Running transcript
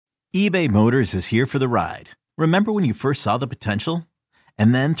eBay Motors is here for the ride. Remember when you first saw the potential?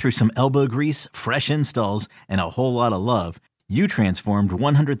 And then through some elbow grease, fresh installs, and a whole lot of love, you transformed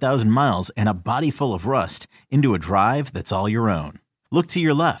 100,000 miles and a body full of rust into a drive that's all your own. Look to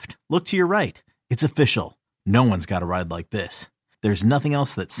your left. Look to your right. It's official. No one's got a ride like this. There's nothing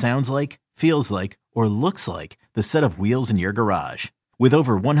else that sounds like, feels like, or looks like the set of wheels in your garage. With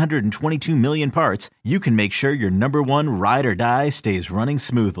over 122 million parts, you can make sure your number one ride or die stays running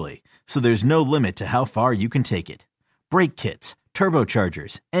smoothly. So there's no limit to how far you can take it. Brake kits,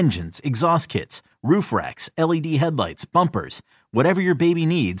 turbochargers, engines, exhaust kits, roof racks, LED headlights, bumpers, whatever your baby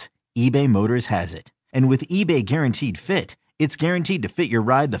needs, eBay Motors has it. And with eBay Guaranteed Fit, it's guaranteed to fit your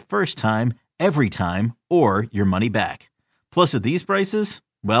ride the first time, every time, or your money back. Plus at these prices,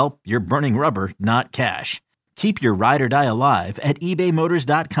 well, you're burning rubber, not cash. Keep your ride or die alive at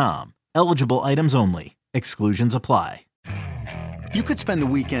ebaymotors.com. Eligible items only. Exclusions apply. You could spend the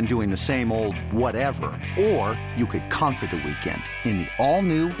weekend doing the same old whatever, or you could conquer the weekend in the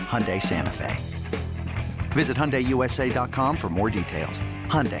all-new Hyundai Santa Fe. Visit HyundaiUSA.com for more details.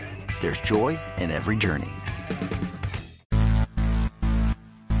 Hyundai, there's joy in every journey.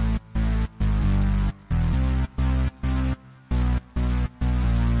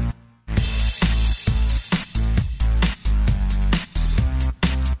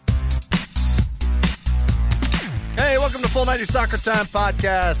 Welcome to Full 90 Soccer Time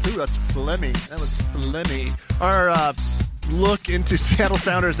Podcast. Ooh, that's Flemmy. That was Flemmy. Our look into Seattle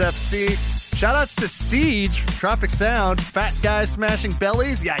Sounders FC. Shoutouts to Siege, Tropic Sound, Fat Guy Smashing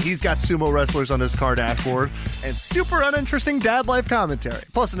Bellies. Yeah, he's got sumo wrestlers on his car dashboard. And super uninteresting dad life commentary.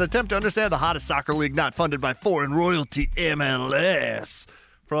 Plus an attempt to understand the hottest soccer league not funded by foreign royalty, MLS.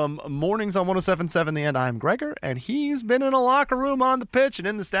 From Mornings on 107.7 The End, I'm Gregor, and he's been in a locker room, on the pitch, and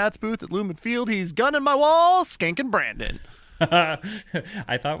in the stats booth at Lumen Field. He's gunning my wall, skanking Brandon.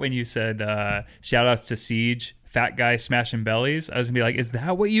 I thought when you said shout-outs to Siege, Fat Guy Smashing Bellies, I was going to be like, is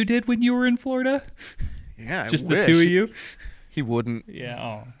that what you did when you were in Florida? Yeah, Just I the wish. two of you? He wouldn't.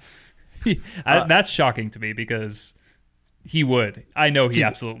 Yeah, that's shocking to me because he would. I know he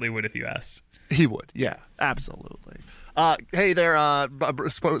absolutely would if you asked. He would, yeah, absolutely. Hey there,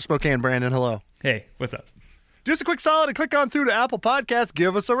 Spokane Brandon, hello. Hey, what's up? Just a quick solid and click on through to Apple Podcasts.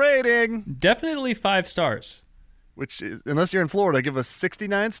 Give us a rating. Definitely 5 stars. Which, is, unless you're in Florida, give us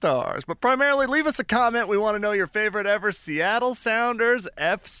 69 stars. But primarily, leave us a comment. We want to know your favorite ever Seattle Sounders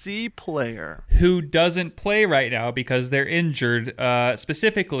FC player. Who doesn't play right now because they're injured,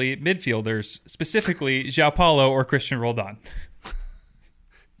 specifically midfielders, specifically João Paulo or Christian Roldan.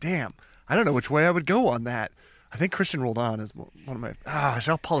 Damn, I don't know which way I would go on that. I think Christian Roldan is one of my.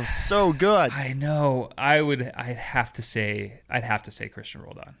 João Paulo is so good. I know. I'd have to say Christian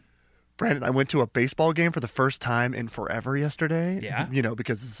Roldan. Brandon, I went to a baseball game for the first time in forever yesterday. Yeah. You know,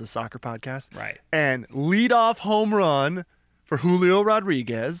 because this is a soccer podcast. Right. And leadoff home run for Julio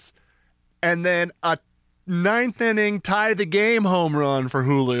Rodriguez, and then a 9th inning tie the game home run for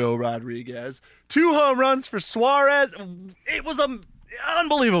Julio Rodriguez. 2 home runs for Suarez. It was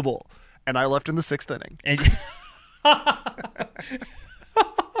unbelievable. And I left in the 6th inning. And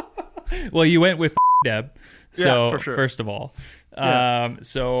well, you went with Deb. So, yeah, for sure. First of all. Yeah.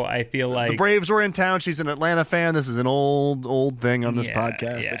 So I feel like the Braves were in town. She's an Atlanta fan. This is an old thing on this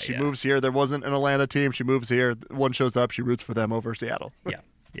podcast that she moves here. There wasn't an Atlanta team. She moves here. One shows up. She roots for them over Seattle.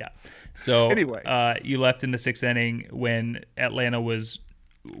 Yeah. So anyway, you left in the 6th inning when Atlanta was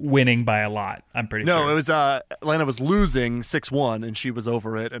winning by a lot. I'm pretty sure. No, it was Atlanta was losing 6-1, and she was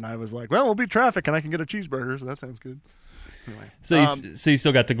over it. And I was like, well, we'll beat traffic, and I can get a cheeseburger. So that sounds good. Anyway, so you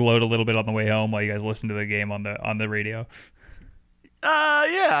still got to gloat a little bit on the way home while you guys listened to the game on the radio.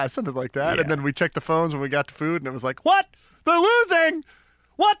 Yeah, something like that. Yeah. And then we checked the phones when we got to food, and it was like, what? They're losing!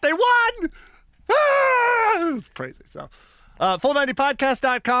 What? They won! It was crazy. So,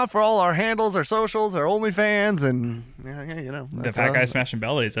 full90podcast.com for all our handles, our socials, our OnlyFans, and, you know. The Fat Guy Smashing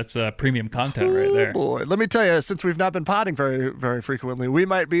Bellies. That's premium content right there. Boy, let me tell you, since we've not been potting very, very frequently, we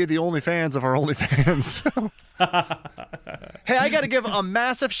might be the only fans of our OnlyFans. Hey, I got to give a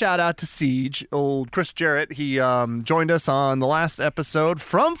massive shout out to Siege, old Chris Jarrett. He joined us on the last episode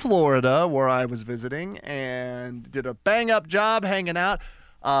from Florida, where I was visiting, and did a bang-up job hanging out.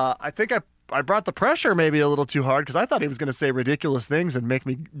 I think I brought the pressure maybe a little too hard because I thought he was going to say ridiculous things and make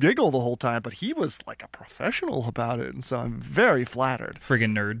me giggle the whole time, but he was like a professional about it, and so I'm very flattered.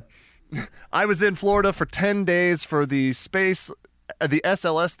 Friggin' nerd. I was in Florida for 10 days for the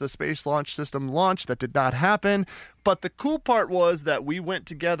SLS, the Space Launch System launch. That did not happen. But the cool part was that we went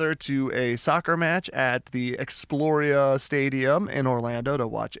together to a soccer match at the Exploria Stadium in Orlando to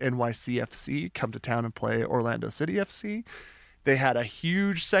watch NYCFC come to town and play Orlando City FC. They had a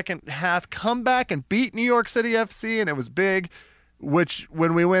huge second half comeback and beat New York City FC, and it was big. Which,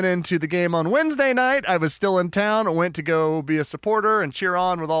 when we went into the game on Wednesday night, I was still in town. I went to go be a supporter and cheer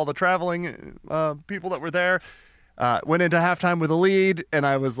on with all the traveling people that were there. Went into halftime with a lead, and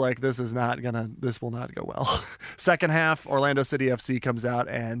I was like, this will not go well. Second half, Orlando City FC comes out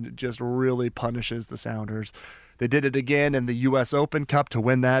and just really punishes the Sounders. They did it again in the U.S. Open Cup to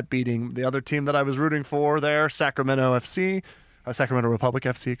win that, beating the other team that I was rooting for there, Sacramento Republic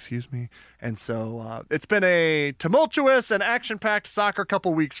FC, excuse me. And so it's been a tumultuous and action-packed soccer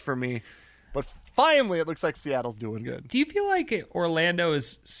couple weeks for me. But finally, it looks like Seattle's doing good. Do you feel like Orlando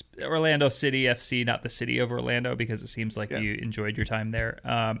is Orlando City FC, not the city of Orlando, because it seems like you enjoyed your time there?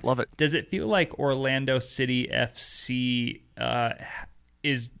 Love it. Does it feel like Orlando City FC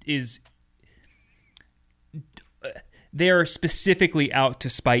is they're specifically out to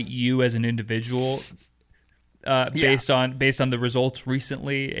spite you as an individual? Based on the results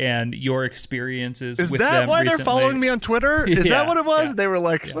recently and your experiences with them recently? Is that why they're following me on Twitter? Is that what it was? Yeah. They were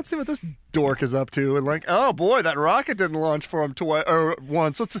like, let's see what this dork is up to. And like, oh boy, that rocket didn't launch for him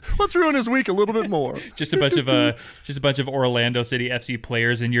once. Let's ruin his week a little bit more. Just a bunch of Orlando City FC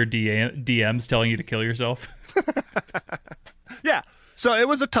players in your DMs telling you to kill yourself. Yeah. So it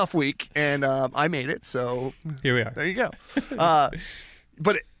was a tough week, and I made it. So here we are. There you go.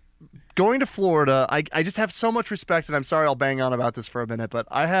 But going to Florida, I just have so much respect, and I'm sorry I'll bang on about this for a minute, but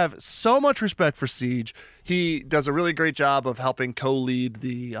I have so much respect for Siege. He does a really great job of helping co-lead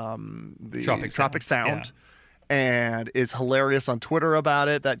the Tropic Sound. And is hilarious on Twitter about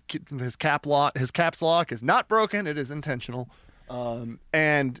it. That his caps lock is not broken; it is intentional.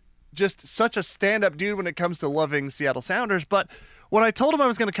 And just such a stand-up dude when it comes to loving Seattle Sounders. But when I told him I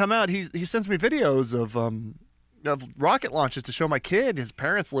was going to come out, he sends me videos of rocket launches to show my kid. His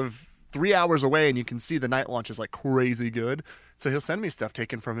parents live 3 hours away, and you can see the night launches like crazy good. So he'll send me stuff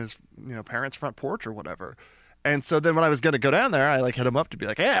taken from his parents' front porch or whatever. And so then when I was going to go down there, I hit him up to be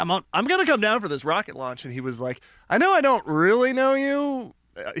like, hey, I'm going to come down for this rocket launch. And he was like, I know I don't really know you.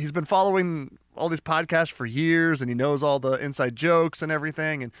 He's been following all these podcasts for years, and he knows all the inside jokes and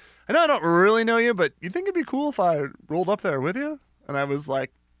everything. And I know I don't really know you, but you think it'd be cool if I rolled up there with you? And I was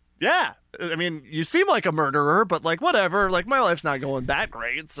like, yeah. I mean, you seem like a murderer, but like whatever. Like my life's not going that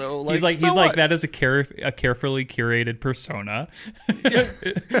great. So like he's like that is a carefully curated persona,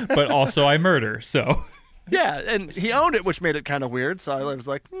 but also I murder. So yeah, and he owned it, which made it kind of weird. So I was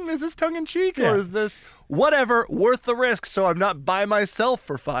like, is this tongue in cheek or is this whatever worth the risk? So I'm not by myself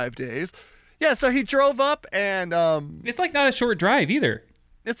for 5 days. Yeah. So he drove up, and it's like not a short drive either.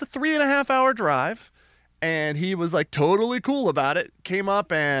 It's a 3.5 hour drive. And he was like totally cool about it. Came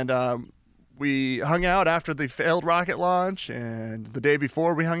up, and we hung out after the failed rocket launch, and the day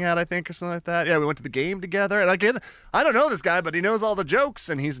before we hung out, I think, or something like that. Yeah, we went to the game together. And again, I don't know this guy, but he knows all the jokes,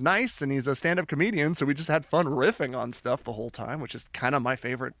 and he's nice, and he's a stand-up comedian. So we just had fun riffing on stuff the whole time, which is kind of my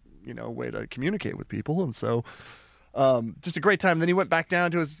favorite, way to communicate with people. And so just a great time. Then he went back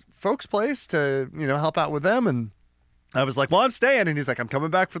down to his folks' place to, help out with them, and I was like, well, I'm staying. And he's like, I'm coming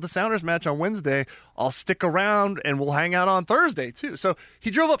back for the Sounders match on Wednesday. I'll stick around, and we'll hang out on Thursday, too. So he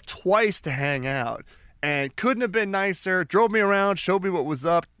drove up twice to hang out, and couldn't have been nicer. Drove me around, showed me what was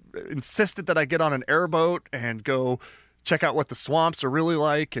up, insisted that I get on an airboat and go check out what the swamps are really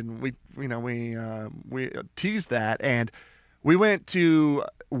like. And we teased that. And we went to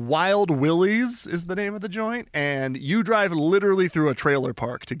Wild Willie's is the name of the joint. And you drive literally through a trailer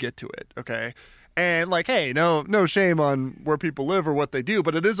park to get to it, okay? And like, hey, no shame on where people live or what they do,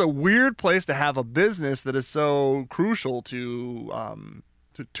 but it is a weird place to have a business that is so crucial to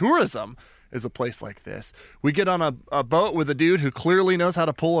tourism. Is a place like this. We get on a boat with a dude who clearly knows how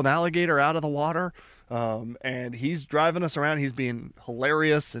to pull an alligator out of the water, and he's driving us around. He's being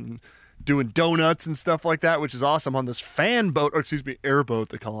hilarious and doing donuts and stuff like that, which is awesome on this airboat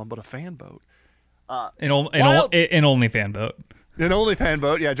they call them, but a fan boat. An only fan boat. An OnlyFan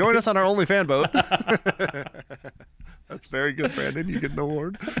boat, yeah. Join us on our OnlyFan boat. That's very good, Brandon. You get an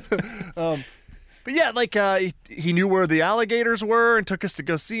award. But yeah, like he knew where the alligators were and took us to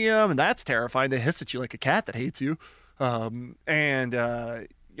go see them, and that's terrifying. They hiss at you like a cat that hates you. And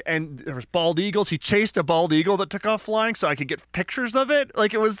there was bald eagles. He chased a bald eagle that took off flying so I could get pictures of it.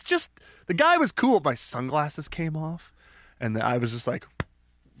 Like, it was just, the guy was cool. My sunglasses came off, and I was just like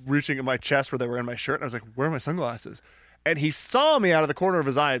reaching at my chest where they were in my shirt, and I was like, where are my sunglasses? And he saw me out of the corner of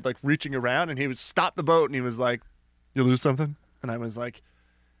his eye, like reaching around, and he would stop the boat, and he was like, you lose something? And I was like,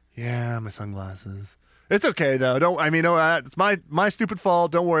 yeah, my sunglasses. It's okay though. It's my stupid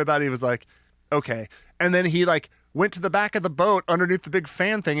fault. Don't worry about it. He was like, okay. And then he like went to the back of the boat underneath the big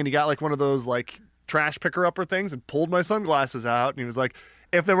fan thing, and he got like one of those like trash picker upper things and pulled my sunglasses out. And he was like,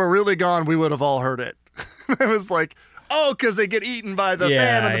 if they were really gone, we would have all heard it. I was like, oh, because they get eaten by the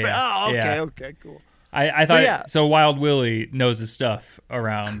fan. And oh, okay, okay, cool. I thought so. Wild Willie knows his stuff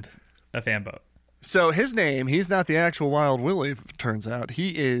around a fan boat. So his name, he's not the actual Wild Willie, turns out.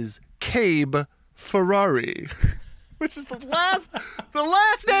 He is Cabe Ferrari. Which is the last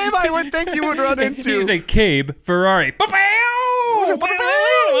name I would think you would run into. He's a Cabe Ferrari.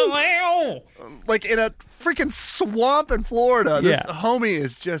 Like in a freaking swamp in Florida. This homie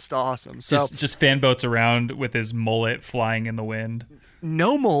is just awesome. So just fan boats around with his mullet flying in the wind.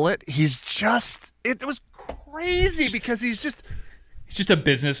 No mullet. He's just, it was crazy because he's just a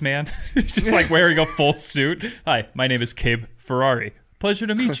businessman. Just like wearing a full suit. Hi, my name is Cabe Ferrari. Pleasure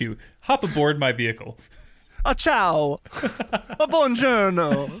to meet you. Hop aboard my vehicle. Ciao.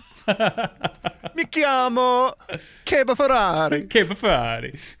 Buongiorno. Mi chiamo Cabe Ferrari. Cabe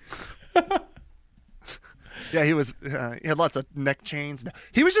Ferrari. Yeah, he was. He had lots of neck chains.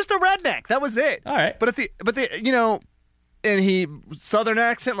 He was just a redneck. That was it. All right. But you know, and he Southern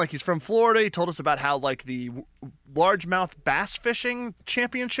accent, like he's from Florida. He told us about how like the largemouth bass fishing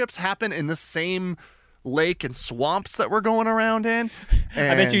championships happen in the same lake and swamps that we're going around in.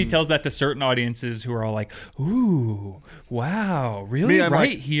 And I bet you he tells that to certain audiences who are all like, ooh, wow, really? Right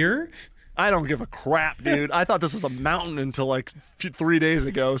like, here? I don't give a crap, dude. I thought this was a mountain until like 3 days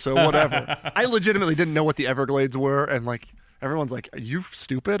ago, so whatever. I legitimately didn't know what the Everglades were, and like everyone's like, are you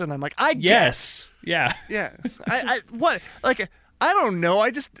stupid? And I'm like, I guess. Yeah. Yeah. What? Like, I don't know.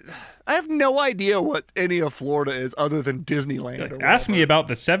 I have no idea what any of Florida is other than Disneyland. Ask me about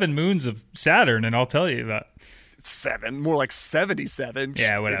the 7 moons of Saturn, and I'll tell you that. 7, more like 77.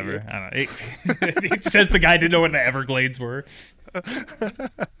 Yeah, whatever. I don't know. It says the guy didn't know what the Everglades were.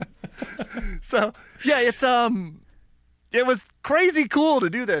 So yeah, it was crazy cool to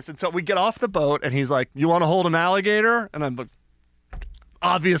do this. And so we get off the boat, and he's like, "You want to hold an alligator?" And I'm like,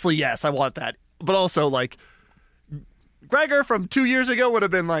 obviously yes, I want that. But also like, Gregor from 2 years ago would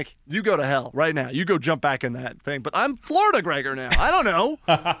have been like, you go to hell right now. You go jump back in that thing. But I'm Florida Gregor now. I don't know.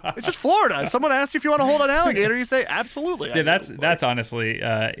 It's just Florida. If someone asks you if you want to hold an alligator, you say, absolutely. Yeah, that's honestly,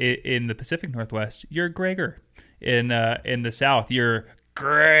 in the Pacific Northwest, you're Gregor. In the South, you're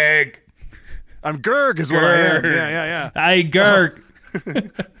Greg. I'm Gerg is what I am. Yeah. Hey, Gerg.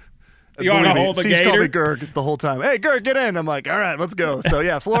 You want to hold the gator? Called me Gerg the whole time. Hey, Gerg, get in. I'm like, all right, let's go. So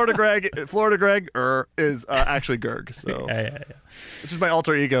yeah, Florida Greg is actually Gerg. So, yeah. Which is my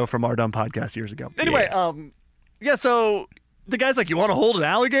alter ego from our dumb podcast years ago. Anyway, so the guy's like, you want to hold an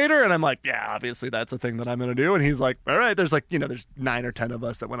alligator? And I'm like, yeah, obviously that's a thing that I'm gonna do. And he's like, all right. There's like, there's 9 or 10 of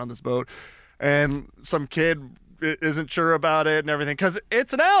us that went on this boat, and some kid isn't sure about it and everything because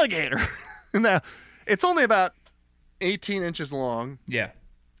it's an alligator. Now, it's only about 18 inches long. Yeah.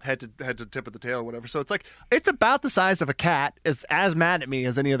 Head to tip of the tail or whatever. So it's about the size of a cat. It's as mad at me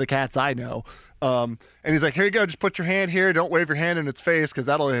as any of the cats I know. And he's like, here you go. Just put your hand here. Don't wave your hand in its face because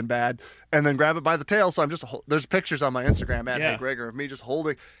that'll end bad. And then grab it by the tail. So there's pictures on my Instagram at Hey Gregor of me just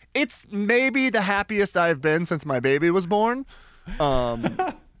holding. It's maybe the happiest I've been since my baby was born.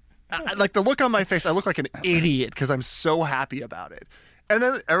 Like the look on my face, I look like an idiot because I'm so happy about it. And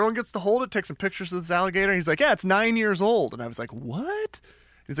then everyone gets to hold it, take some pictures of this alligator. He's like, yeah, it's 9 years old. And I was like, what?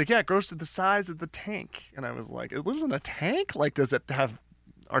 He's like, yeah, it grows to the size of the tank. And I was like, it lives in a tank? Like, does it have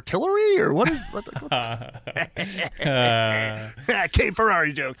artillery or what is Cabe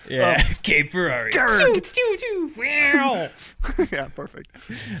Ferrari joke. Yeah, Cabe Ferrari. Yeah, perfect.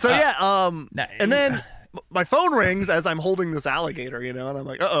 So and then my phone rings as I'm holding this alligator, and I'm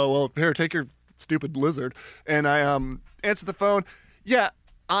like, well, here, take your stupid lizard. And I answer the phone. Yeah,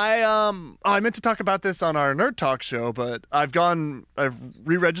 I meant to talk about this on our Nerd Talk show, but I've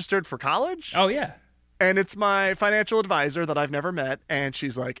re-registered for college. Oh, yeah. And it's my financial advisor that I've never met. And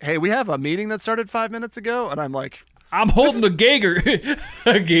she's like, hey, we have a meeting that started 5 minutes ago. And I'm like, I'm holding the gator.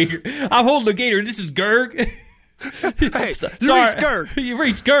 I'm holding the gator. This is Gerg. Hey, you reached Gerg. You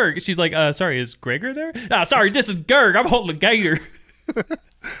reached Gerg. She's like, sorry, is Gregor there? Sorry, this is Gerg. I'm holding the gator.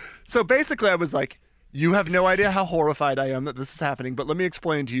 So basically I was like, you have no idea how horrified I am that this is happening, but let me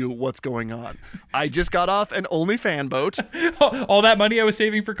explain to you what's going on. I just got off an OnlyFans boat. All that money I was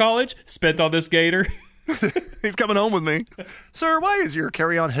saving for college, spent on this gator. He's coming home with me. Sir, why is your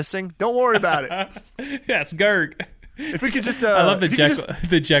carry-on hissing? Don't worry about it. Yes, Gerg. If we could just... I love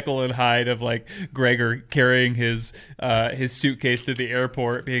the Jekyll and Hyde of like Gregor carrying his suitcase to the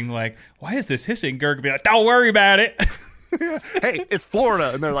airport being like, why is this hissing? Gerg be like, don't worry about it. Hey, it's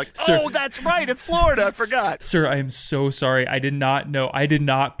Florida. And they're like, oh, that's right. It's Florida. I forgot. Sir, I am so sorry. I did not know. I did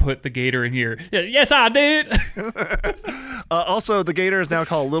not put the gator in here. Yes, I did. Also, the gator is now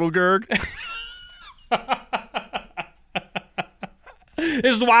called Little Gerg.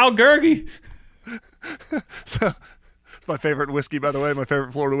 This is Wild Gurgy. So, it's my favorite whiskey, by the way. My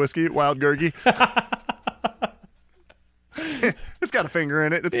favorite Florida whiskey, Wild Gurgy. It's got a finger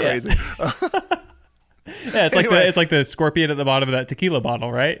in it. It's crazy. Yeah, it's anyway. It's like the scorpion at the bottom of that tequila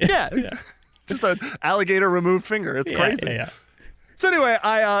bottle, right? Yeah. Just an alligator removed finger. It's crazy. Yeah. So anyway,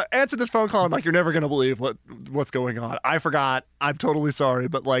 I answered this phone call. I'm like, you're never going to believe what's going on. I forgot. I'm totally sorry.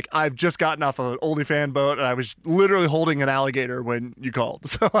 But like, I've just gotten off an oldie fan boat and I was literally holding an alligator when you called.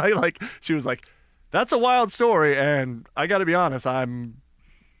 So she was like, that's a wild story. And I got to be honest, I'm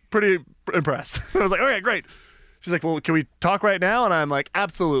pretty impressed. I was like, okay, great. She's like, well, can we talk right now? And I'm like,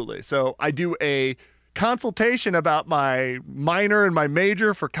 absolutely. So I do a consultation about my minor and my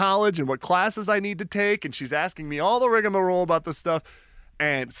major for college and what classes I need to take. And she's asking me all the rigmarole about this stuff.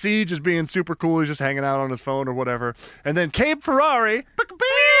 And Siege is being super cool. He's just hanging out on his phone or whatever. And then Cabe Ferrari,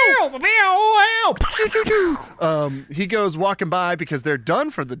 he goes walking by because they're done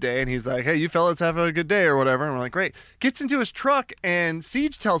for the day. And he's like, hey, you fellas have a good day or whatever. And we're like, great. Gets into his truck. And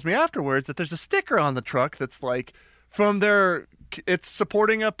Siege tells me afterwards that there's a sticker on the truck that's like from their... It's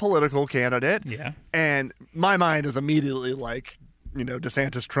supporting a political candidate. Yeah. And my mind is immediately like,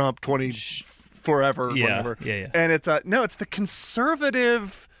 DeSantis, Trump, 20 forever, whatever. Yeah. And it's it's the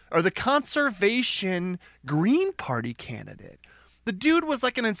conservative or the conservation Green Party candidate. The dude was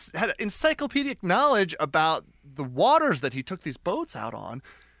like had encyclopedic knowledge about the waters that he took these boats out on.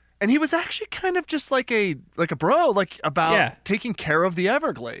 And he was actually kind of just like a bro, like about taking care of the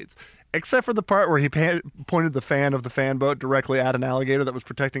Everglades. Except for the part where he pointed the fan of the fan boat directly at an alligator that was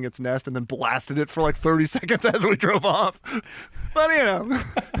protecting its nest and then blasted it for like 30 seconds as we drove off. But,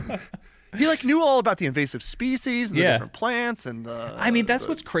 he like knew all about the invasive species and the different plants and the... I mean, that's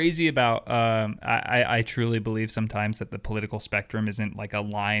what's crazy about... I truly believe sometimes that the political spectrum isn't like a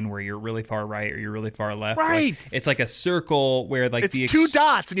line where you're really far right or you're really far left. Right. Like, it's like a circle where like... It's two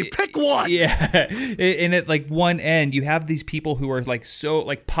dots and you pick one. Yeah. And at like one end, you have these people who are like so...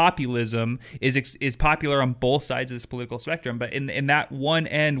 Like populism is popular on both sides of this political spectrum. But in that one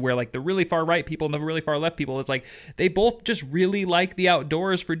end where like the really far right people and the really far left people, it's like they both just really like the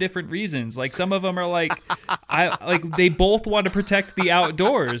outdoors for different reasons. Like some of them are like, they both want to protect the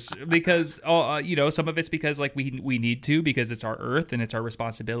outdoors because, some of it's because like we need to because it's our earth and it's our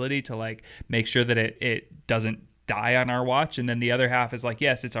responsibility to like make sure that it doesn't die on our watch. And then the other half is like,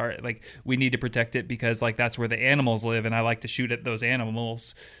 yes, it's our, like we need to protect it because like that's where the animals live. And I like to shoot at those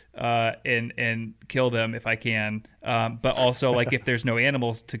animals and kill them if I can. But also like if there's no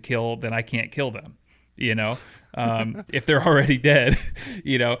animals to kill, then I can't kill them. If they're already dead,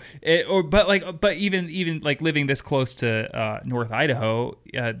 but even like living this close to North Idaho,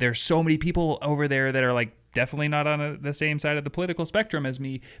 there's so many people over there that are like definitely not on the same side of the political spectrum as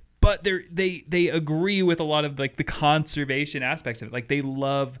me, but they agree with a lot of like the conservation aspects of it. Like they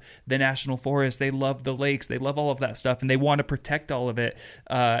love the national forest, they love the lakes, they love all of that stuff, and they want to protect all of it.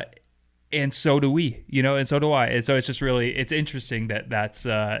 And so do we, and so do I. And so it's just really, it's interesting that's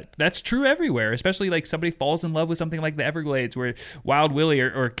true everywhere, especially like somebody falls in love with something like the Everglades where Wild Willie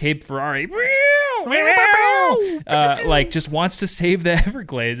or Cabe Ferrari, like just wants to save the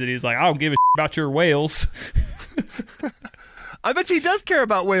Everglades. And he's like, I don't give a shit about your whales. I bet he does care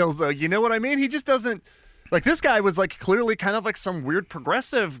about whales though. You know what I mean? He just doesn't. Like, this guy was, like, clearly kind of like some weird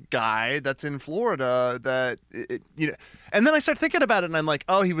progressive guy that's in Florida that, And then I start thinking about it, and I'm like,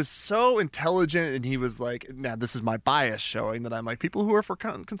 oh, he was so intelligent, and he was like, now this is my bias showing that I'm like, people who are for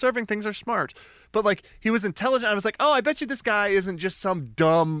conserving things are smart. But, like, he was intelligent. I was like, oh, I bet you this guy isn't just some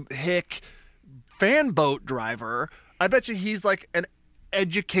dumb hick fan boat driver. I bet you he's, like, an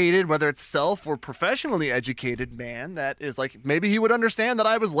educated, whether it's self or professionally educated man that is like, maybe he would understand that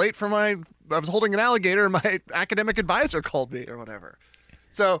I was late for I was holding an alligator and my academic advisor called me or whatever.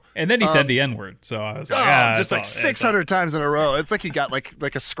 So, and then he said the N-word. So I was like, just like 600 times in a row. It's like he got like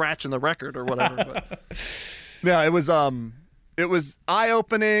a scratch in the record or whatever. But yeah, it was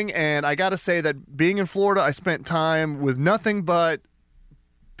eye-opening. And I got to say that being in Florida, I spent time with nothing but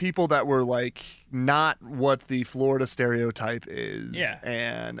people that were like not what the Florida stereotype is. Yeah.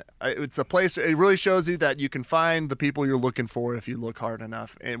 And it's a place, it really shows you that you can find the people you're looking for if you look hard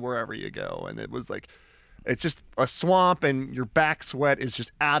enough and wherever you go. And it was like, it's just a swamp and your back sweat is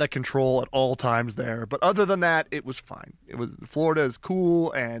just out of control at all times there. But other than that, it was fine. Florida is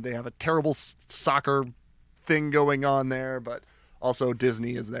cool and they have a terrible soccer thing going on there, but also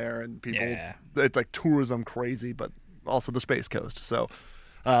Disney is there and people, It's like tourism crazy, but also the Space Coast. So,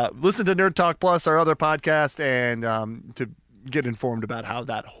 listen to Nerd Talk Plus, our other podcast, and to get informed about how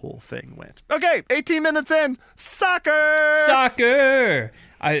that whole thing went. Okay, 18 minutes in, soccer!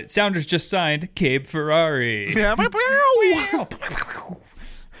 Sounders just signed Cabe Ferrari. Yeah.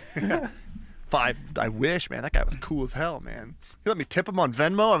 I wish, man. That guy was cool as hell, man. He let me tip him on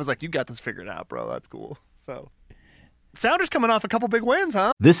Venmo. I was like, you got this figured out, bro. That's cool. So, Sounders coming off a couple big wins,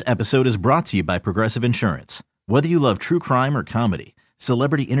 huh? This episode is brought to you by Progressive Insurance. Whether you love true crime or comedy,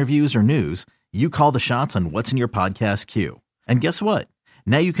 celebrity interviews or news, you call the shots on what's in your podcast queue. And guess what?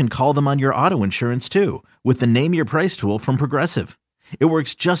 Now you can call them on your auto insurance too with the Name Your Price tool from Progressive. It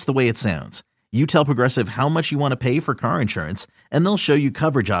works just the way it sounds. You tell Progressive how much you want to pay for car insurance, and they'll show you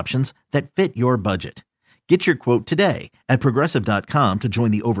coverage options that fit your budget. Get your quote today at Progressive.com to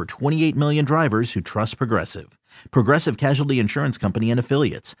join the over 28 million drivers who trust Progressive. Progressive Casualty Insurance Company and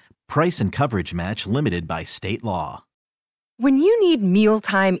Affiliates. Price and coverage match limited by state law. When you need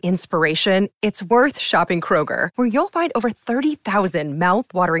mealtime inspiration, it's worth shopping Kroger, where you'll find over 30,000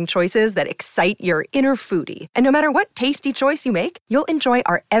 mouth-watering choices that excite your inner foodie. And no matter what tasty choice you make, you'll enjoy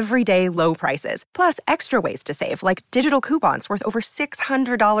our everyday low prices, plus extra ways to save, like digital coupons worth over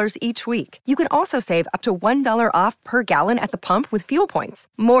 $600 each week. You can also save up to $1 off per gallon at the pump with fuel points.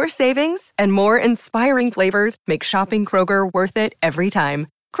 More savings and more inspiring flavors make shopping Kroger worth it every time.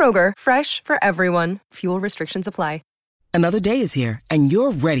 Kroger, fresh for everyone. Fuel restrictions apply. Another day is here, and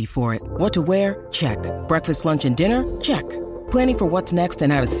you're ready for it. What to wear? Check. Breakfast, lunch, and dinner? Check. Planning for what's next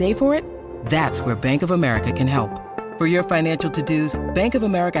and how to save for it? That's where Bank of America can help. For your financial to-dos, Bank of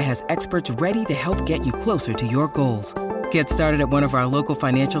America has experts ready to help get you closer to your goals. Get started at one of our local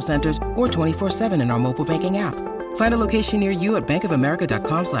financial centers or 24/7 in our mobile banking app. Find a location near you at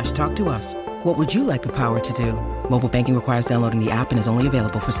bankofamerica.com/talktous. What would you like the power to do? Mobile banking requires downloading the app and is only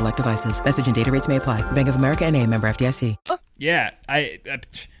available for select devices. Message and data rates may apply. Bank of America NA, member FDIC. Yeah,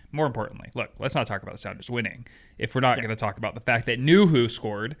 more importantly, look, let's not talk about the Sounders winning if we're not going to talk about the fact that Nuhu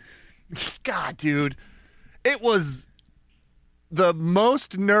scored. God, dude. It was the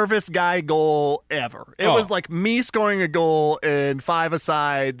most nervous guy goal ever. It was like me scoring a goal in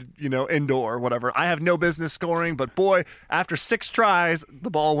 5-a-side, indoor, whatever. I have no business scoring, but boy, after 6 tries,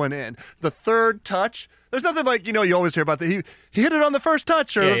 the ball went in. The third touch, there's nothing like, you always hear about that. He hit it on the first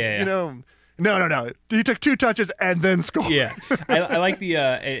touch or, No. He took 2 touches and then scored. Yeah. I like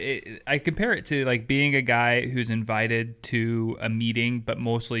I compare it to like being a guy who's invited to a meeting, but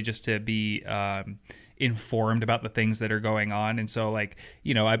mostly just to be informed about the things that are going on. And so like,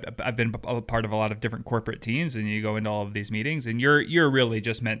 I've been a part of a lot of different corporate teams, and you go into all of these meetings and you're really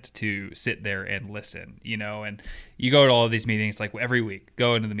just meant to sit there and listen, and you go to all of these meetings like every week,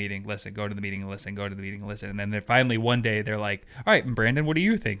 go into the meeting, listen, go to the meeting, listen, go to the meeting, listen. And then they're finally one day they're like, all right, Brandon, what do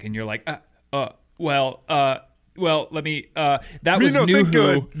you think? And you're like, well, let me. That was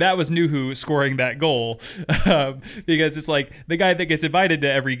Nuhu. That was Nuhu scoring that goal, because it's like the guy that gets invited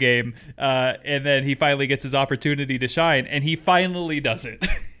to every game, and then he finally gets his opportunity to shine, and he finally does it.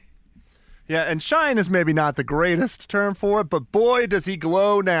 Yeah, and shine is maybe not the greatest term for it, but boy, does he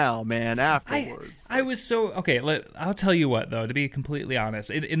glow now, man, afterwards. I was so... Okay, I'll tell you what, though, to be completely honest.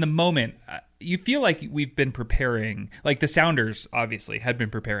 In the moment, you feel like we've been preparing... Like, the Sounders, obviously, had been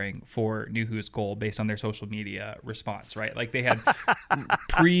preparing for Nuhu's goal based on their social media response, right? Like, they had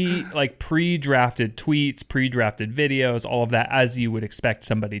pre-drafted tweets, pre-drafted videos, all of that, as you would expect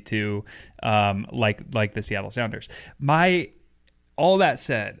somebody to, like the Seattle Sounders. All that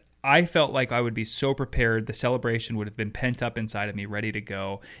said... I felt like I would be so prepared. The celebration would have been pent up inside of me, ready to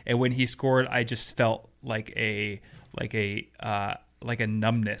go. And when he scored, I just felt like a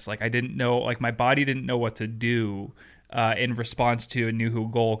numbness. Like I didn't know, like my body didn't know what to do in response to a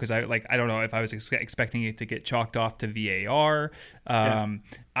Nuhu goal, because I don't know if I was expecting it to get chalked off to VAR. I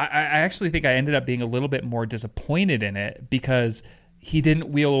actually think I ended up being a little bit more disappointed in it, because he didn't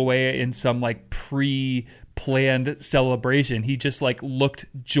wheel away in some like pre-planned celebration. He just like looked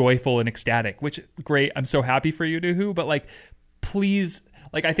joyful and ecstatic, which great. I'm so happy for you, Nuhu, but like, please,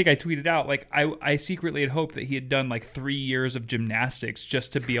 like I think I tweeted out, like I secretly had hoped that he had done like 3 years of gymnastics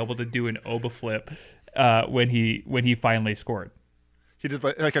just to be able to do an Oba flip when he finally scored. He did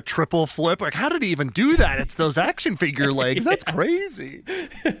like a triple flip. Like, how did he even do that? It's those action figure legs. That's crazy.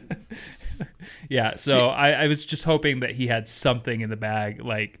 Yeah, so I was just hoping that he had something in the bag,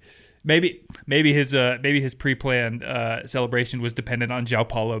 like maybe his pre-planned celebration was dependent on João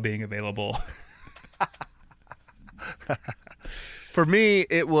Paulo being available. For me,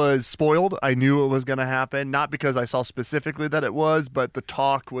 it was spoiled. I knew it was going to happen, not because I saw specifically that it was, but the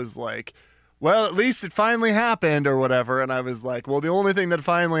talk was like, well, at least it finally happened or whatever. And I was like, well, the only thing that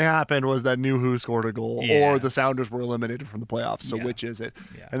finally happened was that Nuhu scored a goal or the Sounders were eliminated from the playoffs. So which is it?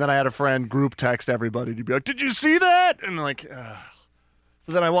 Yeah. And then I had a friend group text everybody to be like, did you see that? And I'm like, ugh.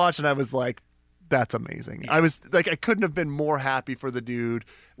 So then I watched and I was like, that's amazing. I was like, I couldn't have been more happy for the dude.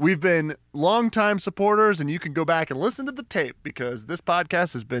 We've been longtime supporters, and you can go back and listen to the tape because this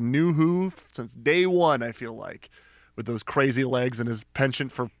podcast has been New Who since day one, I feel like, with those crazy legs and his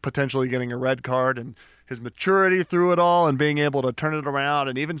penchant for potentially getting a red card and his maturity through it all and being able to turn it around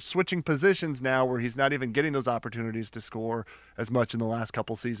and even switching positions now where he's not even getting those opportunities to score as much in the last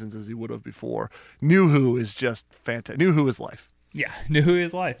couple seasons as he would have before. New Who is just fantastic. New Who is life. Yeah, New Who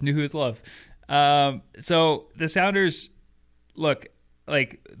is life. New Who is love. So the Sounders, look,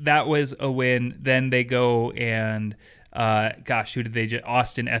 like that was a win. Then they go and who did they just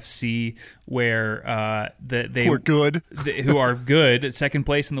Austin FC, where they who are good, who are good, second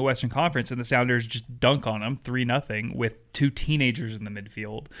place in the Western Conference, and the Sounders just dunk on them 3-0 with two teenagers in the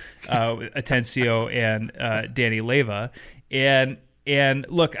midfield, Atencio and Danny Leyva, and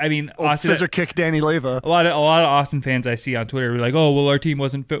look, I mean, Austin, scissor kick Danny Leyva. A lot of Austin fans I see on Twitter are like, "Oh, well, our team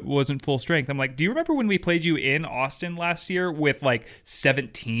wasn't full strength." I'm like, "Do you remember when we played you in Austin last year with like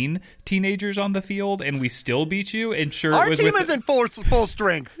 17 teenagers on the field and we still beat you?" And sure, our team isn't full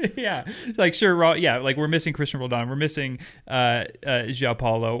strength. Yeah, like sure, yeah, like we're missing Christian Roldan, we're missing João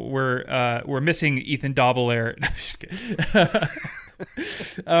Paulo, we're missing Ethan Dobbelaere. No, I'm just kidding.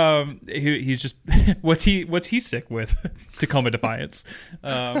 He's just what's he sick with? Tacoma Defiance.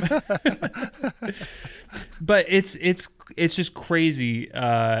 But it's just crazy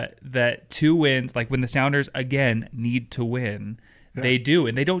that 2 wins, like when the Sounders again need to win, they do,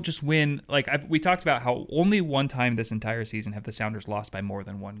 and they don't just win. Like we talked about how only one time this entire season have the Sounders lost by more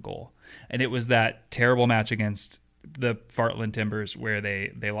than 1 goal, and it was that terrible match against the Fartland Timbers where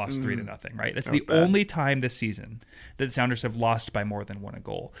they lost 3-0, right? That's the only time this season that the Sounders have lost by more than 1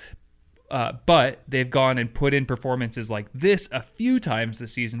 goal. But they've gone and put in performances like this a few times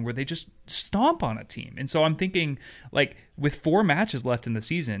this season where they just stomp on a team. And so I'm thinking, like, with 4 matches left in the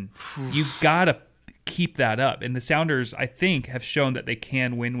season, you gotta keep that up. And the Sounders, I think, have shown that they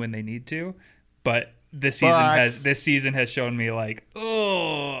can win when they need to, but this season has shown me like,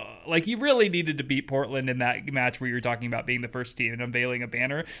 oh, like you really needed to beat Portland in that match where you're talking about being the first team and unveiling a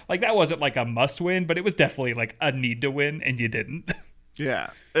banner. Like that wasn't like a must win, but it was definitely like a need to win, and you didn't.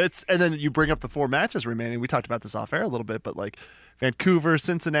 Yeah, and then you bring up the 4 matches remaining. We talked about this off air a little bit, but like Vancouver,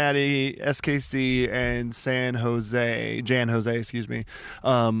 Cincinnati, SKC, and Jan Jose, excuse me.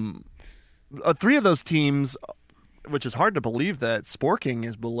 3 of those teams, which is hard to believe that Sporking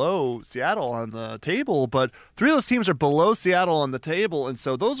is below Seattle on the table, but 3 of those teams are below Seattle on the table, and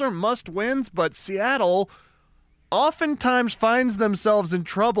so those are must-wins, but Seattle oftentimes finds themselves in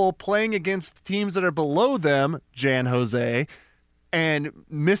trouble playing against teams that are below them, Jan Jose, and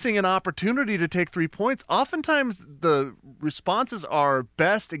missing an opportunity to take 3 points. Oftentimes the responses are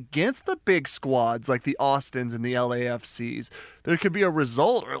best against the big squads like the Austins and the LAFCs. There could be a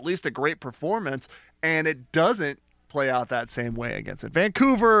result or at least a great performance, and it doesn't play out that same way against it.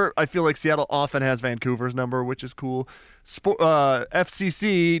 Vancouver, I feel like Seattle often has Vancouver's number, which is cool.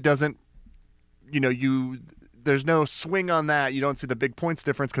 FCC doesn't, there's no swing on that. You don't see the big points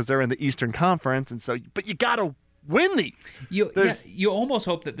difference because they're in the Eastern Conference, and so, but you got to win these. You almost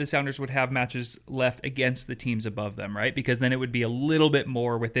hope that the Sounders would have matches left against the teams above them, right? Because then it would be a little bit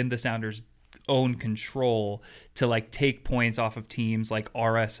more within the Sounders' own control to like take points off of teams like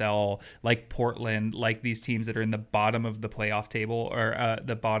RSL, like Portland, like these teams that are in the bottom of the playoff table or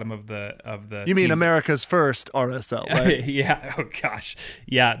the bottom of the. You mean America's first RSL, right? Yeah. Oh gosh.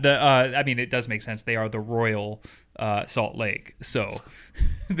 Yeah. I mean, it does make sense. They are the Royal Salt Lake, so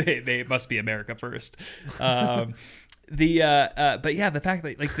they must be America first. But yeah, the fact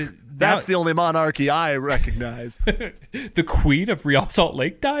that like that's the only monarchy I recognize. The Queen of Real Salt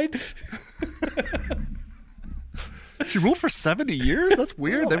Lake died. She ruled for 70 years. That's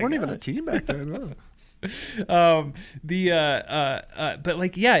weird. They weren't even a team back then. Huh? But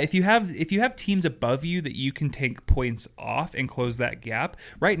like, yeah, if you have teams above you that you can take points off and close that gap,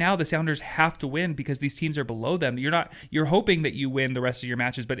 right now the Sounders have to win because these teams are below them. You're hoping that you win the rest of your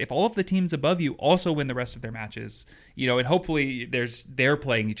matches, but if all of the teams above you also win the rest of their matches, and hopefully they're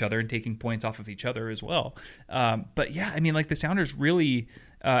playing each other and taking points off of each other as well. But yeah, I mean, like the Sounders really.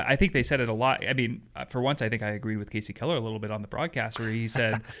 I think they said it a lot. I mean, for once, I think I agreed with Casey Keller a little bit on the broadcast where he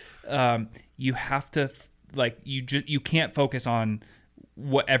said, you have to, you can't focus on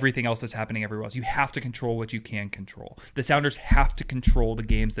what everything else that's happening everywhere else. You have to control what you can control. The Sounders have to control the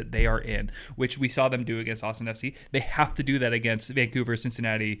games that they are in, which we saw them do against Austin FC. They have to do that against Vancouver,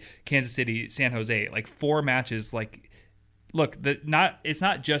 Cincinnati, Kansas City, San Jose. Like 4 matches, like... Look, it's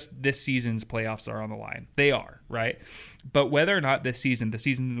not just this season's playoffs are on the line. They are, right? But whether or not this season, the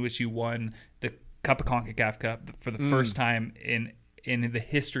season in which you won the Cup of CONCACAF Cup for the first time in in the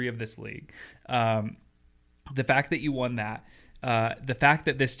history of this league. The fact that you won that, the fact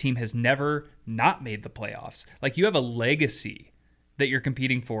that this team has never not made the playoffs, like you have a legacy that you're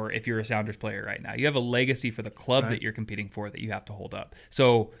competing for if you're a Sounders player right now. You have a legacy for the club that you're competing for that you have to hold up.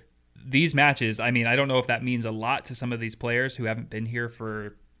 So these matches, I mean, I don't know if that means a lot to some of these players who haven't been here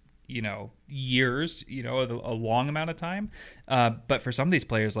for, years, a long amount of time. But for some of these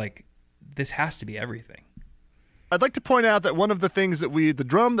players, like, this has to be everything. I'd like to point out that one of the things that the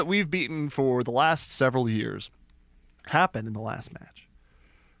drum that we've beaten for the last several years happened in the last match.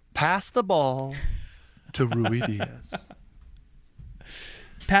 Pass the ball to Rui Diaz.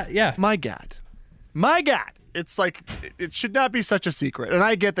 Yeah. My God. It's like, it should not be such a secret. And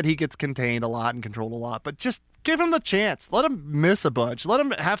I get that he gets contained a lot and controlled a lot, but just give him the chance. Let him miss a bunch. Let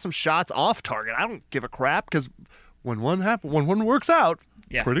him have some shots off target. I don't give a crap, because when one works out,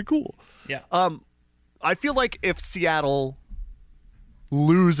 pretty cool. Yeah. I feel like if Seattle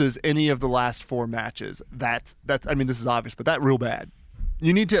loses any of the last 4 matches, that's I mean, this is obvious, but that's real bad.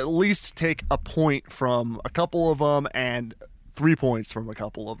 You need to at least take a point from a couple of them and 3 points from a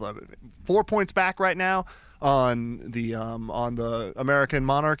couple of them. 4 points back right now on the American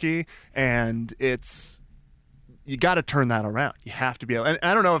monarchy, and you got to turn that around. You have to be able. And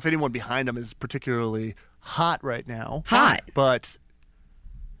I don't know if anyone behind them is particularly hot right now. But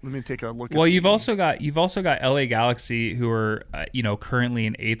let me take a look. Well, you've also got LA Galaxy, who are currently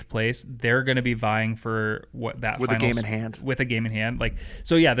in 8th place. They're going to be vying for with a game in hand. With a game in hand,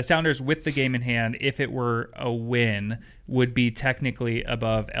 the Sounders with the game in hand, if it were a win, would be technically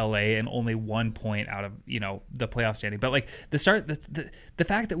above LA and only 1 point out of the playoff standing. But the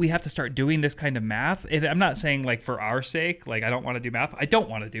fact that we have to start doing this kind of math, and I'm not saying for our sake, I don't want to do math. I don't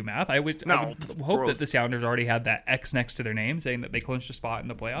want to do math. I would hope that the Sounders already had that X next to their name saying that they clinched a spot in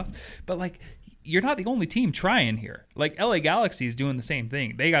the playoffs. But you're not the only team trying here. LA Galaxy is doing the same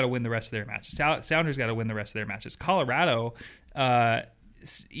thing. They got to win the rest of their matches. Sounders got to win the rest of their matches. Colorado,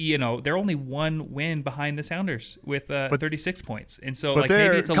 they're only 1 win behind the Sounders with 36 points. And so maybe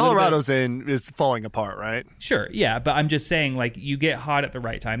it's Colorado's is falling apart, right? Sure. Yeah. But I'm just saying, you get hot at the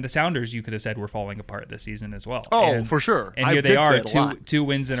right time. The Sounders, you could have said, were falling apart this season as well. Oh, for sure. And here they are, two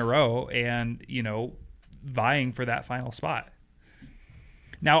wins in a row and, vying for that final spot.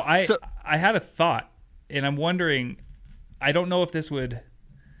 Now, I had a thought, and I'm wondering, I don't know if this would...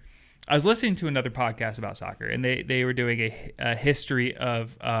 I was listening to another podcast about soccer, and they were doing a history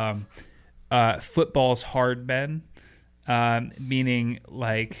of football's hard men, meaning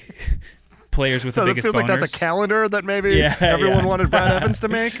players with the biggest boners. It feels like that's a calendar that maybe everyone wanted Brad Evans to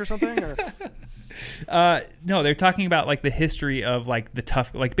make or something? Or? No, they're talking about the history of the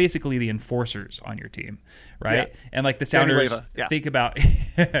tough, basically the enforcers on your team, right? Yeah. And the Sounders think about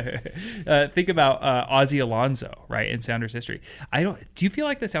Ozzie Alonso, right, in Sounders history. Do you feel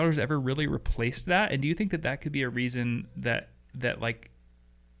like the Sounders ever really replaced that? And do you think that could be a reason that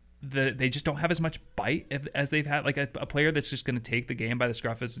they just don't have as much bite as they've had, a player that's just going to take the game by the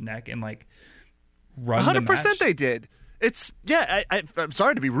scruff of his neck and run 100% the match? They did. I'm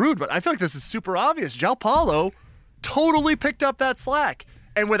sorry to be rude, but I feel like this is super obvious. João Paulo totally picked up that slack.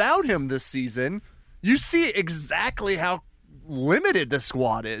 And without him this season, you see exactly how limited the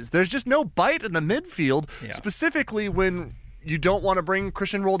squad is. There's just no bite in the midfield, specifically when you don't want to bring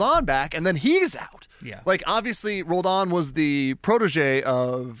Christian Roldan back, and then he's out. Yeah. Obviously, Roldan was the protege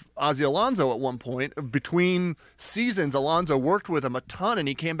of Ozzie Alonso at one point. Between seasons, Alonso worked with him a ton, and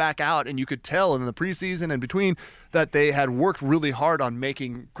he came back out, and you could tell in the preseason and between that they had worked really hard on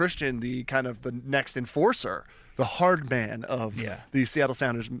making Christian the kind of the next enforcer, the hard man of the Seattle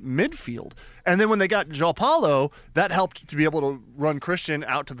Sounders midfield. And then when they got João Paulo, that helped to be able to run Christian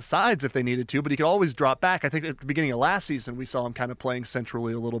out to the sides if they needed to, but he could always drop back. I think at the beginning of last season, we saw him kind of playing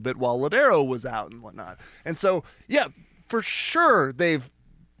centrally a little bit while Ladero was out and whatnot. And so, for sure, they've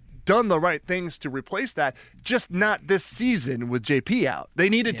done the right things to replace that, just not this season with JP out. They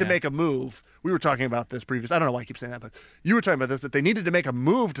needed to make a move. We were talking about this previous. I don't know why I keep saying that, but you were talking about this, that they needed to make a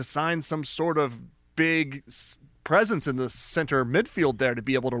move to sign some sort of big presence in the center midfield there to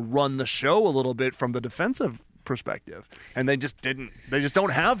be able to run the show a little bit from the defensive perspective. And they just didn't. They just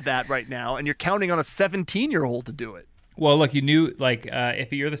don't have that right now, and you're counting on a 17-year-old to do it. Well, look, you knew,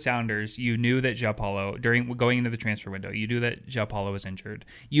 if you're the Sounders, you knew that João Paulo, going into the transfer window, you knew that João Paulo was injured.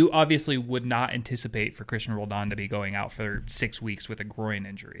 You obviously would not anticipate for Christian Roldan to be going out for 6 weeks with a groin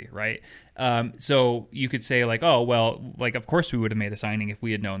injury, right? So you could say, of course we would have made a signing if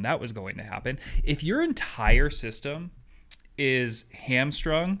we had known that was going to happen. If your entire system is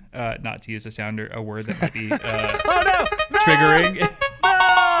hamstrung, not to use a word that might be triggering.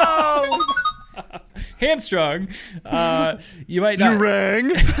 No! hamstrung. You might not. You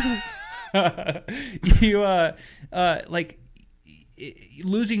rang.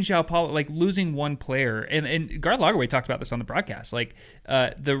 Losing João Paulo, like losing one player, and Garth Lagerwey talked about this on the broadcast. Like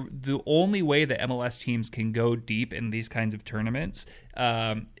the only way that MLS teams can go deep in these kinds of tournaments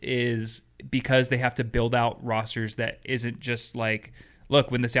is because they have to build out rosters that isn't just like,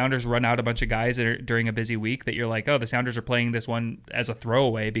 look, when the Sounders run out a bunch of guys during a busy week, that you're like, oh, the Sounders are playing this one as a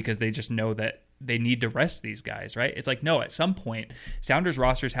throwaway because they just know that they need to rest these guys, right? It's like, no, at some point, Sounders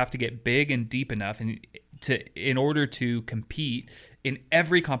rosters have to get big and deep enough in order to compete in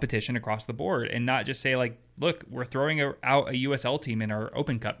every competition across the board, and not just say like, look, we're throwing out a USL team in our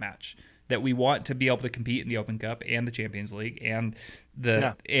Open Cup match, that we want to be able to compete in the Open Cup and the Champions League and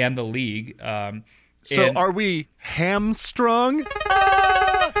the league. So are we hamstrung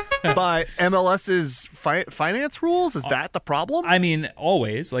by MLS's finance rules? Is that the problem? I mean,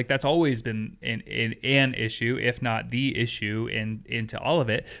 always. Like, that's always been an issue, if not the issue into all of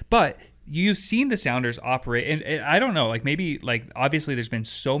it. But you've seen the Sounders operate, and I don't know, like maybe, like obviously there's been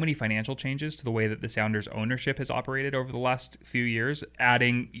so many financial changes to the way that the Sounders ownership has operated over the last few years,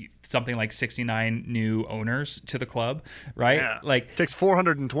 adding something like 69 new owners to the club, right? Yeah. Like, it takes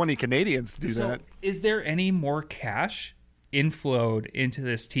 420 Canadians to do that. Is there any more cash inflowed into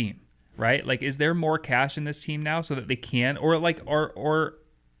this team, right? Like, is there more cash in this team now so that they can, or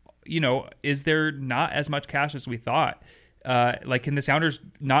you know, is there not as much cash as we thought? Like, can the Sounders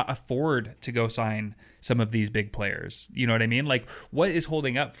not afford to go sign some of these big players? You know what I mean? Like, what is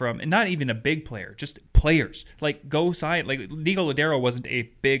holding up from, and not even a big player, just players? Like, go sign, like, Nico Lodeiro wasn't a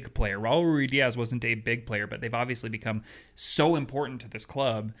big player. Raul Ruidiaz wasn't a big player, but they've obviously become so important to this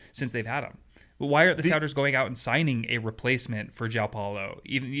club since they've had him. But why aren't the Sounders going out and signing a replacement for João Paulo?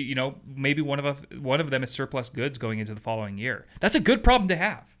 Even, you know, maybe one of them is surplus goods going into the following year. That's a good problem to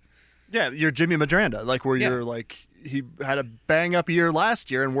have. Yeah, you're Jimmy Madranda, like where you're like, he had a bang up year last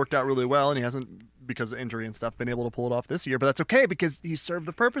year and worked out really well, and he hasn't, because of injury and stuff, been able to pull it off this year. But that's okay because he served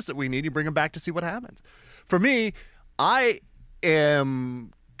the purpose that we need. You bring him back to see what happens. For me, I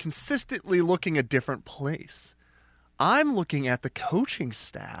am consistently looking a different place. I'm looking at the coaching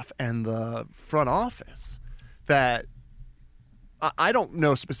staff and the front office that I don't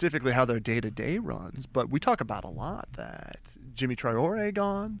know specifically how their day-to-day runs, but we talk about a lot that Jimmy Traore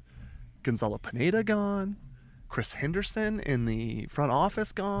gone, Gonzalo Pineda gone, Chris Henderson in the front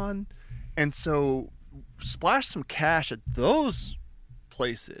office gone. And so splash some cash at those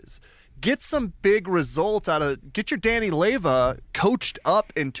places. Get some big results out of, get your Danny Leyva coached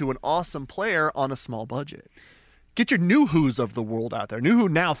up into an awesome player on a small budget. Get your Nuhus of the world out there. Nuhu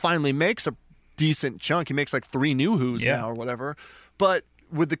now finally makes a decent chunk. He makes like 3 Nuhus now or whatever. But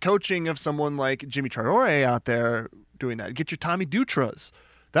with the coaching of someone like Jimmy Traore out there doing that, get your Tommy Dutras,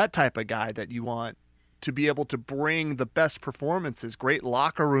 that type of guy that you want to be able to bring the best performances, great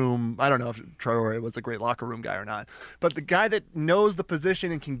locker room. I don't know if Traore was a great locker room guy or not, but the guy that knows the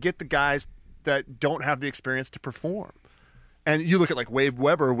position and can get the guys that don't have the experience to perform. And you look at like Wade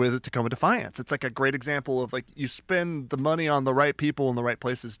Weber with Tacoma Defiance. It's like a great example of like you spend the money on the right people in the right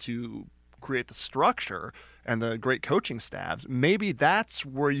places to create the structure and the great coaching staffs. Maybe that's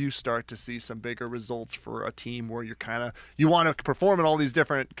where you start to see some bigger results for a team where you want to perform in all these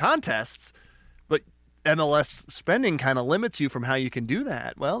different contests, but MLS spending kind of limits you from how you can do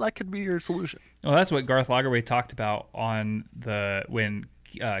that. Well, that could be your solution. Well, that's what Garth Lagerwey talked about when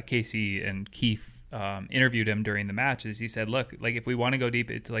Casey and Keith interviewed him during the match. Is he said, look, like if we want to go deep,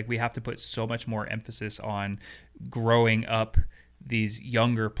 it's like we have to put so much more emphasis on growing up these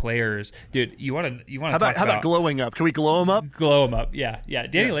younger players. Dude, you want to how about glowing up? Can we glow them up? Glow them up, yeah.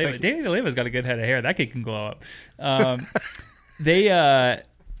 Danny Leyva's got a good head of hair. That kid can glow up.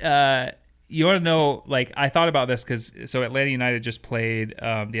 You want to know, like, I thought about this because Atlanta United just played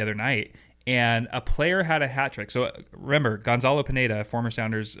the other night, and a player had a hat trick. So remember, Gonzalo Pineda, former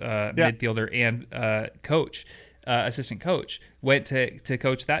Sounders midfielder and coach, assistant coach, went to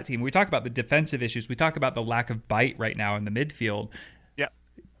coach that team. We talk about the defensive issues. We talk about the lack of bite right now in the midfield. Yeah,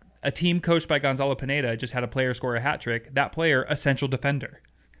 a team coached by Gonzalo Pineda just had a player score a hat trick. That player, essential defender.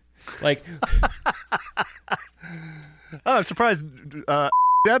 Like, I'm surprised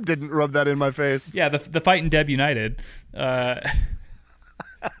Deb didn't rub that in my face. Yeah, the fight in Deb United.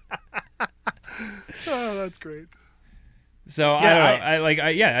 Oh, that's great. So I don't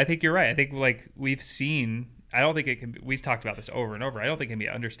know. I think you're right. I think like we've seen. I don't think it can. We've talked about this over and over. I don't think it can be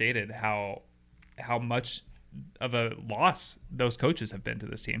understated how much of a loss those coaches have been to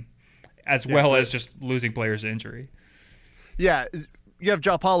this team, as well as just losing players to injury. Yeah, you have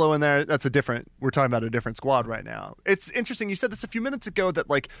Joao Paulo in there. We're talking about a different squad right now. It's interesting. You said this a few minutes ago that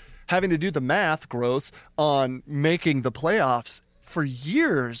like having to do the math, gross, on making the playoffs. For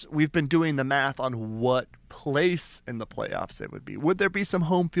years, we've been doing the math on what place in the playoffs it would be. Would there be some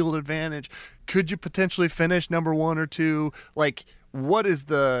home field advantage? Could you potentially finish number 1 or 2? Like, what is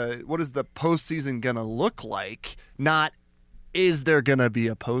the postseason gonna look like? Not, is there gonna be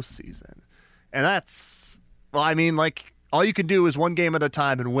a postseason? And that's, well, I mean, like, all you can do is one game at a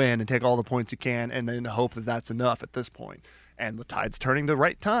time and win and take all the points you can, and then hope that that's enough at this point. And the tide's turning the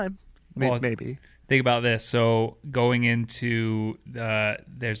right time, maybe. Think about this. So going into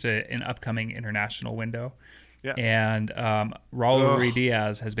there's an upcoming international window, and Raul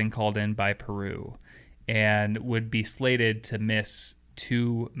Ruiz has been called in by Peru, and would be slated to miss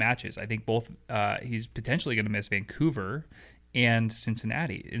 2 matches. I think both. He's potentially going to miss Vancouver and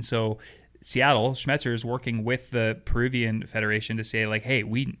Cincinnati, and so Seattle Schmetzer is working with the Peruvian Federation to say like, hey,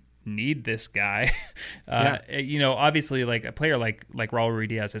 we need this guy. Obviously, like a player like Raul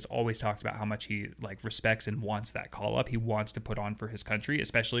Ruiz has always talked about how much he like respects and wants that call up. He wants to put on for his country,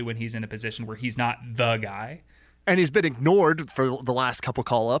 especially when he's in a position where he's not the guy. And he's been ignored for the last couple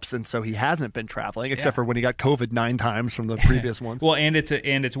call-ups, and so he hasn't been traveling, except for when he got COVID 9 times from the previous ones. Well, and it's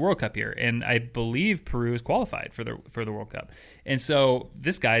a World Cup year, and I believe Peru is qualified for the World Cup, and so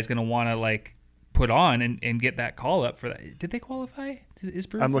this guy is going to want to like put on and get that call up for that. Did they qualify? Is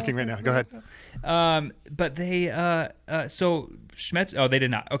Peru? I'm looking right now. Go ahead. But they so Schmetzer. Oh, they did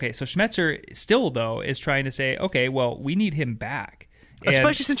not. Okay, so Schmetzer still though is trying to say, okay, well, we need him back.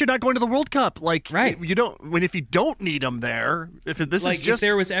 Especially since you're not going to the World Cup, like right. You don't. If you don't need them there, if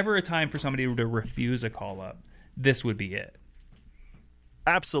there was ever a time for somebody to refuse a call up, this would be it.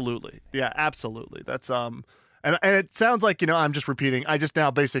 Absolutely, yeah, absolutely. That's and it sounds like I'm just repeating. I'm just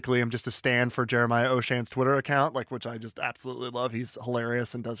a stand for Jeremiah Oshan's Twitter account, like which I just absolutely love. He's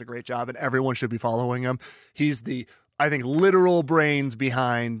hilarious and does a great job, and everyone should be following him. He's I think literal brains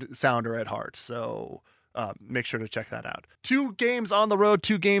behind Sounder at heart. So. Make sure to check that out. 2 games on the road,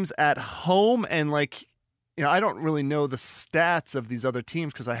 2 games at home. And I don't really know the stats of these other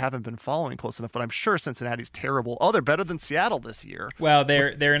teams because I haven't been following close enough, but I'm sure Cincinnati's terrible. Oh, they're better than Seattle this year. Well,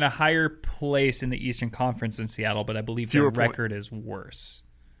 they're in a higher place in the Eastern Conference than Seattle, but I believe their record is worse.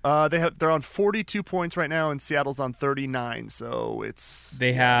 They're on 42 points right now, and Seattle's on 39. So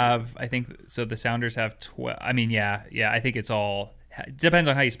they have, I think, so the Sounders have 12. I mean, yeah, I think it's all. Depends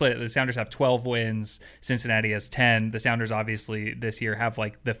on how you split it. The Sounders have 12 wins. Cincinnati has 10. The Sounders obviously this year have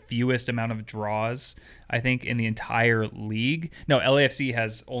like the fewest amount of draws, I think, in the entire league. No, LAFC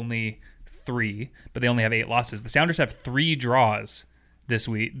has only 3, but they only have 8 losses. The Sounders have 3 draws this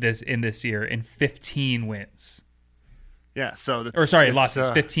year and 15 wins. Yeah, so losses.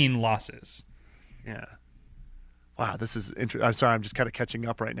 15 losses. Yeah. Wow, this is interesting. I'm sorry, I'm just kind of catching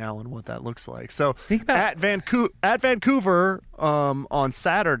up right now on what that looks like. So think about at Vancouver on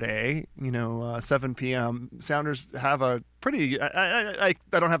Saturday, 7 p.m. Sounders have a pretty. I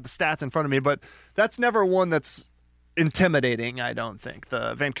don't have the stats in front of me, but that's never one that's intimidating, I don't think.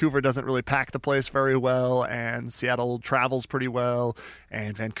 The Vancouver doesn't really pack the place very well, and Seattle travels pretty well,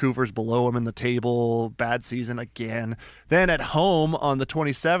 and Vancouver's below them in the table. Bad season again. Then at home on the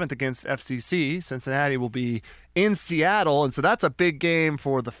 27th against FCC, Cincinnati will be in Seattle, and so that's a big game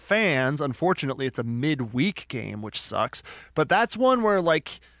for the fans. Unfortunately, it's a midweek game, which sucks, but that's one where,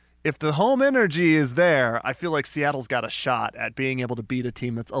 if the home energy is there, I feel like Seattle's got a shot at being able to beat a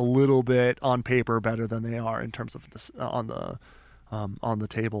team that's a little bit on paper better than they are in terms of this on the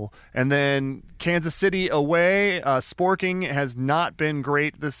table. And then Kansas City away. Sporking has not been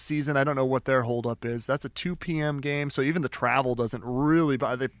great this season. I don't know what their holdup is. That's a 2 p.m. game, so even the travel doesn't really.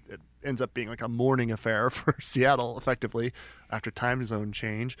 It ends up being like a morning affair for Seattle, effectively, after time zone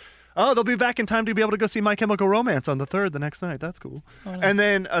change. Oh, they'll be back in time to be able to go see My Chemical Romance on the 3rd the next night. That's cool. Oh, nice. And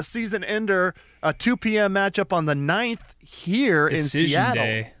then a season ender, a 2 p.m. matchup on the 9th here in Seattle.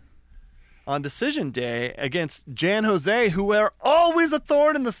 Day. On Decision Day against Jan Jose, who are always a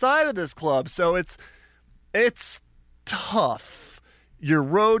thorn in the side of this club. So it's tough. Your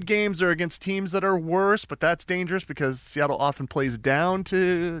road games are against teams that are worse, but that's dangerous because Seattle often plays down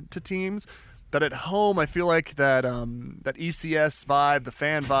to teams. But at home, I feel like that ECS vibe, the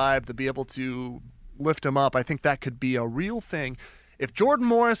fan vibe, to be able to lift them up, I think that could be a real thing. If Jordan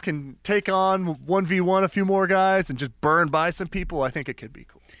Morris can take on 1v1 a few more guys and just burn by some people, I think it could be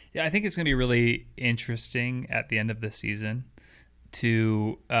cool. Yeah, I think it's going to be really interesting at the end of the season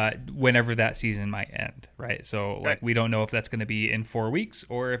to whenever that season might end, right? So, we don't know if that's going to be in 4 weeks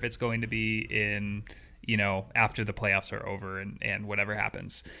or if it's going to be in after the playoffs are over and whatever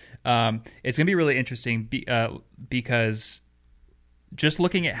happens. It's going to be really interesting because just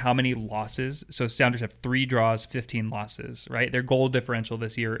looking at how many losses, so Sounders have 3 draws, 15 losses, right? Their goal differential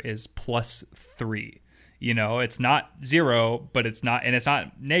this year is +3. You know, it's not 0, but it's not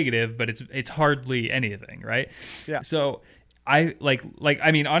negative, but it's hardly anything, right? Yeah. So I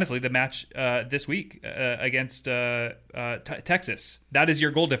I mean, honestly, the match this week against Texas, that is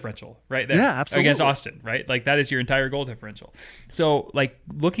your goal differential, right? There, yeah, absolutely. Against Austin, right? Like, that is your entire goal differential. So, like,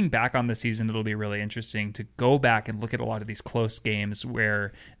 looking back on the season, it'll be really interesting to go back and look at a lot of these close games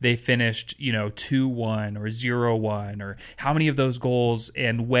where they finished, 2-1 or 0-1, or how many of those goals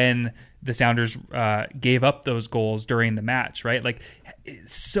and when the Sounders gave up those goals during the match, right? Like,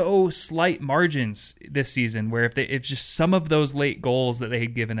 so slight margins this season where if just some of those late goals that they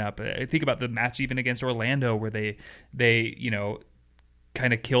had given up, I think about the match even against Orlando where they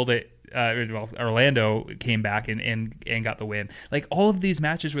kind of killed it. Orlando came back and got the win. Like, all of these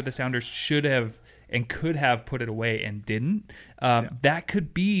matches where the Sounders should have and could have put it away and didn't, that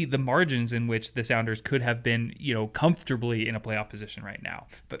could be the margins in which the Sounders could have been, comfortably in a playoff position right now.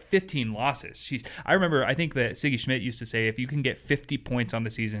 But 15 losses. Jeez. I remember, I think that Siggy Schmidt used to say, if you can get 50 points on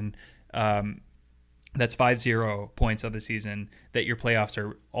the season, that's 50 points on the season, that your playoffs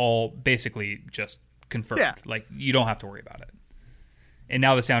are all basically just confirmed. Yeah. Like, you don't have to worry about it. And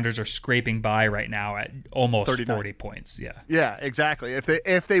now the Sounders are scraping by right now at almost 39. 40 points. Yeah. Yeah, exactly.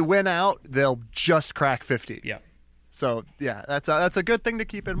 If they win out, they'll just crack 50. Yeah. So, yeah, that's a good thing to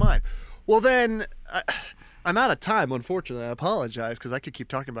keep in mind. Well, then, I'm out of time, unfortunately. I apologize because I could keep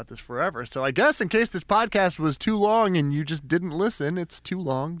talking about this forever. So I guess in case this podcast was too long and you just didn't listen, it's too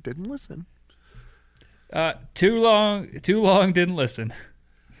long, didn't listen. Too long, didn't listen.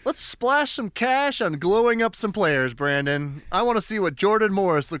 Let's splash some cash on glowing up some players, Brandon. I want to see what Jordan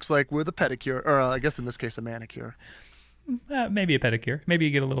Morris looks like with a pedicure, or I guess in this case a manicure. Maybe a pedicure. Maybe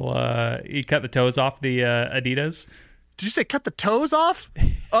you get a little, you cut the toes off the Adidas. Did you say cut the toes off?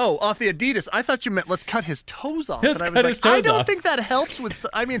 Oh, off the Adidas. I thought you meant let's cut his toes off. Let's and I was cut like, his toes I don't off. think that helps with.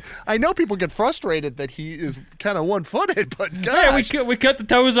 I mean, I know people get frustrated that he is kind of one-footed, but gosh. Yeah, we cut the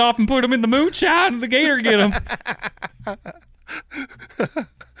toes off and put them in the moonshine, and the gator get them.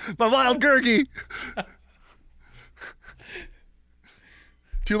 My wild Gurgi.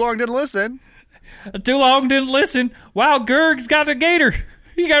 Too long didn't listen. Too long didn't listen. Wow, Gerg's got the gator.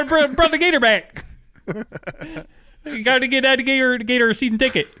 You got to bring the gator back. You got to get that gator a season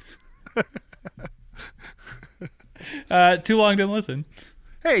ticket. Too long didn't listen.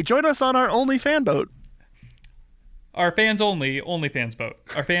 Hey, join us on our Only Fan boat. Our fans only fans boat.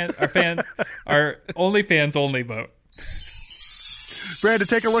 Our OnlyFans only boat. Brandon,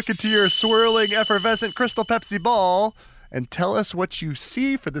 take a look into your swirling, effervescent Crystal Pepsi ball and tell us what you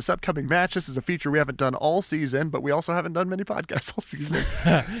see for this upcoming match. This is a feature we haven't done all season, but we also haven't done many podcasts all season.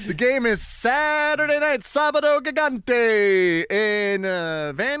 The game is Saturday night, Sábado Gigante in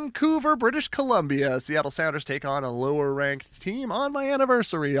Vancouver, British Columbia. Seattle Sounders take on a lower-ranked team on my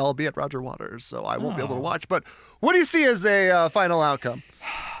anniversary, albeit Roger Waters, so I won't be able to watch. But what do you see as a final outcome?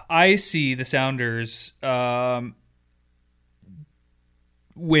 I see the Sounders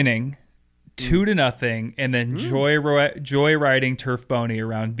winning 2-0, and then joyriding Turf Boney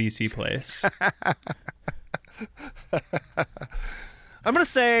around BC Place. I'm going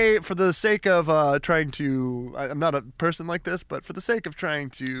to say, for the sake of trying to, I'm not a person like this, but for the sake of trying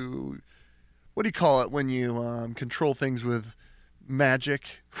to, what do you call it when you control things with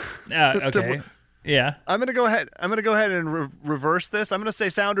magic? Okay. Yeah. I'm going to go ahead and reverse this. I'm going to say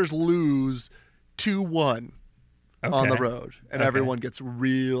Sounders lose 2-1 on the road, and everyone gets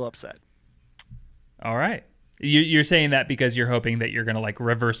real upset. All right. You're saying that because you're hoping that you're going to, like,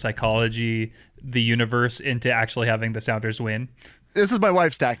 reverse psychology the universe into actually having the Sounders win? This is my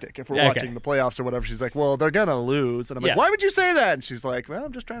wife's tactic. If we're watching the playoffs or whatever, she's like, well, they're going to lose. And I'm like, why would you say that? And she's like, well,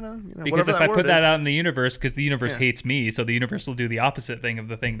 I'm just trying to, because if I put that out in the universe, because the universe hates me, so the universe will do the opposite thing of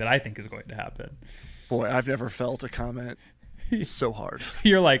the thing that I think is going to happen. Boy, I've never felt a comment so hard.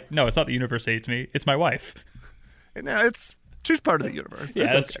 You're like, no, it's not the universe hates me. It's my wife. No, she's part of the universe.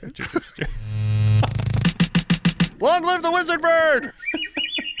 Yeah, it's that's okay. true. Long live the wizard bird!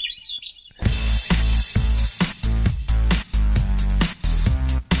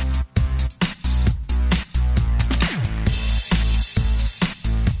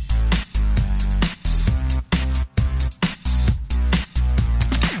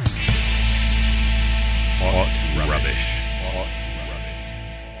 Hot rubbish.